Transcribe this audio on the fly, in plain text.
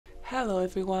Hello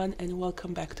everyone and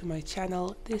welcome back to my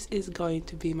channel. This is going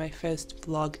to be my first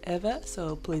vlog ever,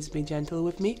 so please be gentle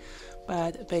with me.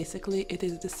 But basically it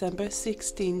is December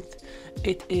 16th,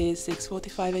 it is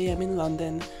 6:45 AM in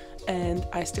London and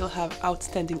I still have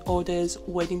outstanding orders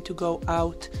waiting to go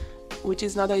out, which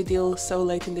is not ideal so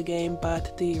late in the game,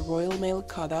 but the Royal Mail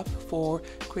cut-off for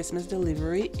Christmas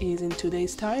delivery is in 2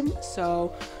 days time,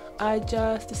 so I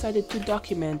just decided to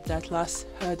document that last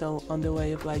hurdle on the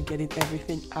way of getting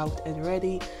everything out and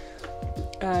ready.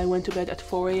 I went to bed at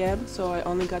 4 AM, so I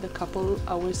only got a couple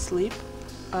hours sleep.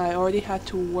 I already had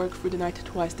to work through the night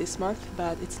twice this month,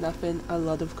 but it's nothing a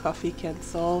lot of coffee can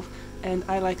solve, and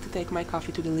I like to take my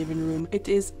coffee to the living room. It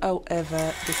is,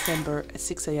 however, December at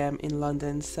 6 AM in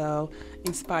London, so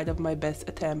in spite of my best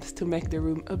attempts to make the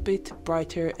room a bit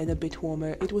brighter and a bit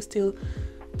warmer, it was still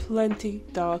plenty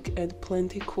dark and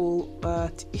plenty cool.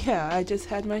 But yeah, I just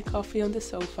had my coffee on the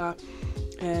sofa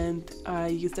and I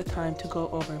used the time to go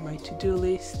over my to-do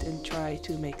list and try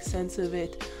to make sense of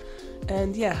it.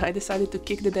 And yeah, I decided to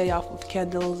kick the day off with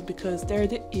candles because they're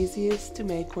the easiest to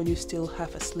make when you still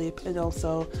half asleep, and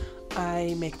also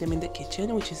I make them in the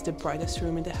kitchen, which is the brightest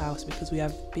room in the house because we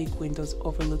have big windows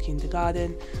overlooking the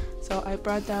garden. So I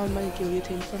brought down my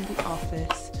guillotine from the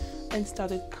office and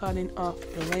started cutting off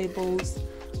the labels.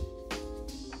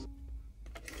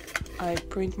 I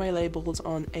print my labels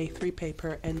on A3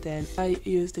 paper and then I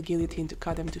use the guillotine to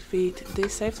cut them to fit.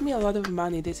 This saves me a lot of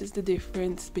money. This is the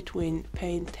difference between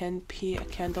paying 10p a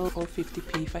candle or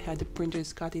 50p if I had the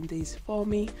printers cutting these for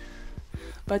me.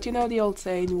 But you know the old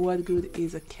saying, what good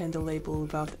is a candle label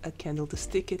without a candle to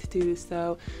stick it to?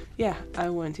 So yeah, I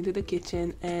went into the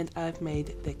kitchen and I've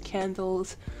made the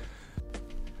candles.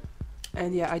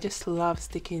 And yeah, I just love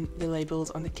sticking the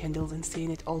labels on the candles and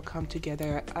seeing it all come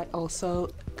together. I also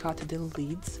cut the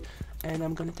leads and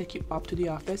I'm gonna take you up to the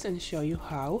office and show you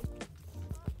how.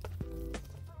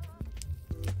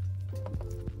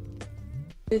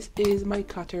 This is my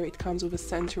cutter. It comes with a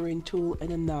centering tool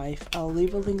and a knife. I'll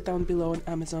leave a link down below on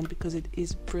Amazon because it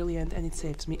is brilliant and it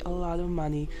saves me a lot of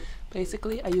money.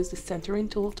 Basically, I use the centering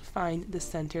tool to find the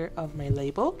center of my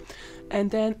label,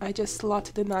 and then I just slot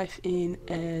the knife in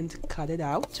and cut it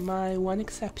out. My one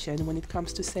exception when it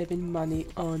comes to saving money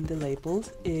on the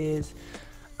labels is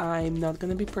I'm not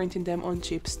going to be printing them on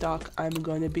cheap stock. I'm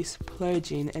going to be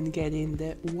splurging and getting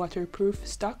the waterproof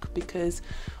stock because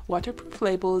waterproof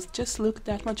labels just look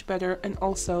that much better, and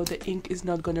also the ink is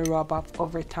not going to rub off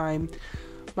over time.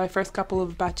 My first couple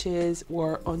of batches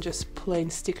were on just plain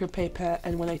sticker paper,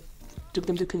 and when I took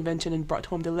them to convention and brought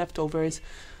home the leftovers,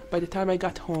 by the time I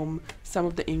got home, some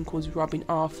of the ink was rubbing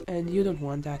off, and you don't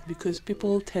want that because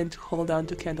people tend to hold on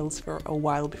to candles for a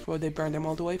while before they burn them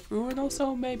all the way through, and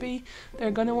also maybe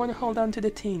they're gonna want to hold on to the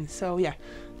tin. So yeah,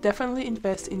 definitely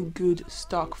invest in good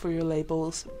stock for your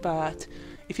labels, but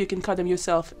if you can cut them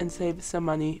yourself and save some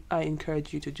money, I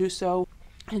encourage you to do so.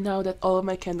 And now that all of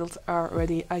my candles are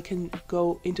ready, I can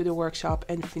go into the workshop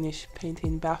and finish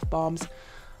painting bath bombs.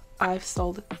 I've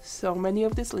sold so many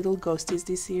of these little ghosties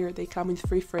this year. They come in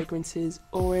 3 fragrances: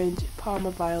 orange,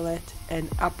 Parma violet and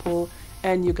apple,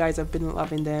 and you guys have been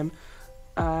loving them.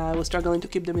 I was struggling to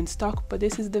keep them in stock, but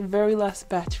this is the very last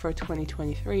batch for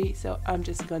 2023, so I'm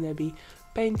just gonna be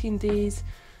painting these.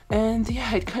 And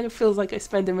yeah, it kind of feels like I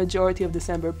spend the majority of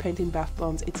December painting bath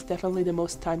bombs. It's definitely the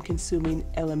most time-consuming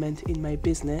element in my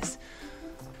business.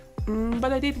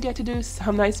 But I did get to do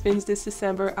some nice things this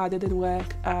December other than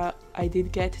work. I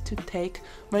did get to take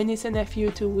my niece and nephew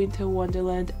to Winter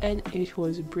Wonderland and it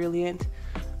was brilliant.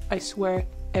 I swear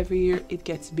every year it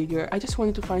gets bigger. I just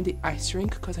wanted to find the ice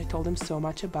rink because I told them so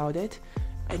much about it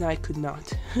and I could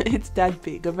not. It's that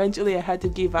big. Eventually I had to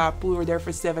give up. We were there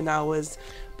for 7 hours,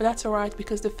 but that's alright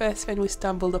because the first thing we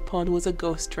stumbled upon was a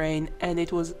ghost train and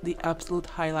it was the absolute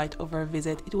highlight of our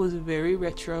visit. It was very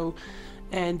retro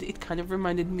and it kind of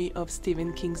reminded me of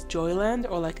Stephen King's Joyland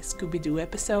or like a Scooby-Doo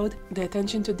episode. The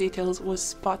attention to details was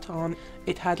spot on.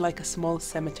 It had like a small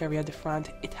cemetery at the front,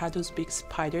 it had those big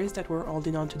spiders that were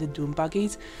holding on to the doom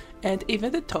buggies, and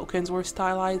even the tokens were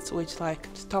stylized, which like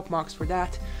top marks for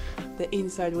that. The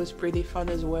inside was pretty fun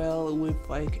as well, with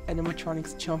like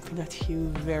animatronics jumping at you,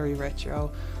 very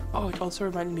retro. Oh, it also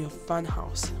reminded me of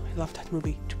Funhouse. I love that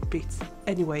movie to bits.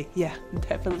 Anyway, yeah,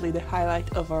 definitely the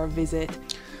highlight of our visit.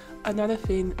 Another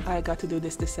thing I got to do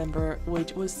this December,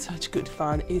 which was such good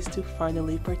fun, is to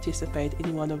finally participate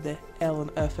in one of the Hell on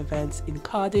Earth events in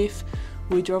Cardiff.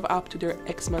 We drove up to their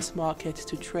Hexmas market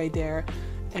to trade there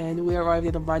and we arrived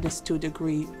in a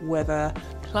 -2-degree weather.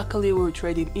 Luckily we were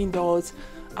trading indoors.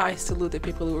 I salute the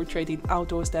people who were trading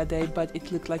outdoors that day, but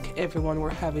it looked like everyone were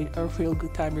having a real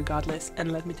good time regardless,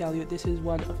 and let me tell you, this is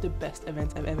one of the best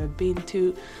events I've ever been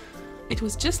to. it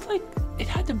was just like, it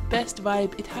had the best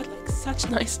vibe, it had like such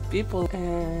nice people,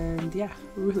 and yeah,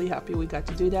 really happy we got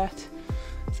to do that.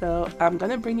 So I'm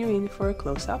gonna bring you in for a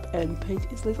close-up and paint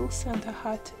his little Santa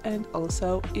hat and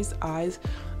also his eyes.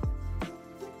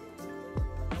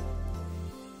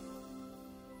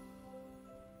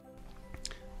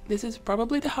 This is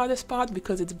probably the hardest part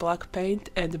because it's black paint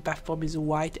and the bath bomb is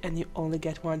white and you only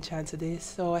get one chance at this,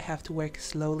 so I have to work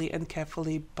slowly and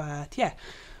carefully, but yeah,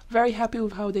 very happy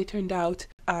with how they turned out.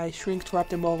 I shrink wrapped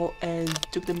them all and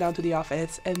took them down to the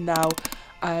office, and now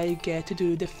I get to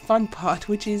do the fun part,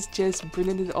 which is just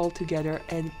bringing it all together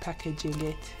and packaging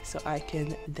it so I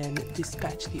can then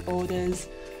dispatch the orders.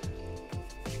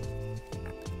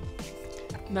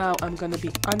 Now I'm gonna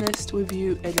be honest with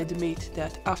you and admit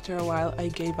that after a while I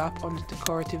gave up on the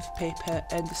decorative paper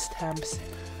and the stamps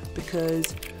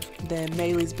because the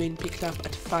mail is being picked up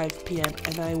at 5 p.m.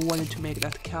 and I wanted to make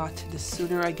that cut. The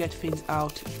sooner I get things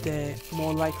out, the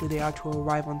more likely they are to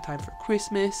arrive on time for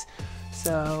Christmas.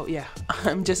 So yeah,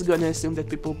 I'm just gonna assume that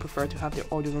people prefer to have their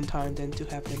orders on time than to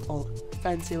have them all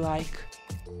fancy like.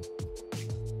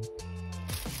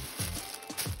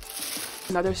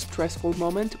 Another stressful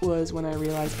moment was when I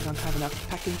realized I don't have enough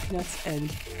packing peanuts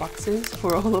and boxes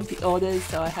for all of the orders,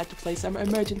 so I had to place some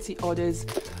emergency orders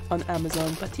on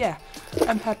Amazon. But yeah,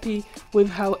 I'm happy with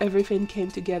how everything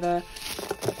came together.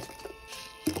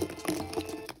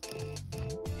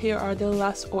 Here are the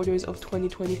last orders of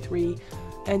 2023,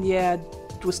 and yeah,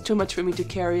 it was too much for me to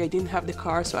carry. I didn't have the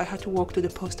car, so I had to walk to the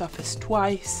post office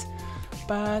twice.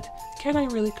 But can I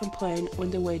really complain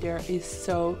when the weather is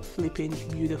so flipping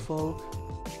beautiful?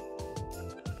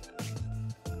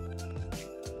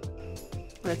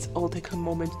 Let's all take a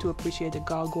moment to appreciate the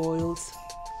gargoyles.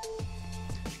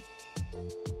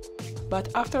 But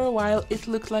after a while it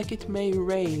looked like it may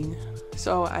rain,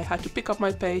 so I had to pick up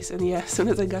my pace, and yeah, as soon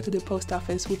as I got to the post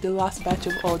office with the last batch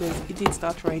of orders, it did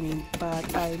start raining,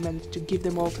 but I managed to give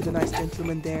them all to the nice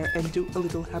gentleman there and do a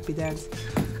little happy dance.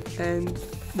 And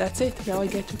that's it. Now I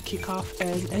get to kick off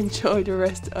and enjoy the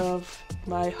rest of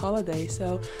my holiday.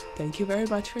 So thank you very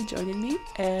much for joining me,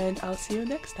 and I'll see you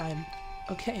next time.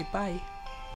 Okay, bye.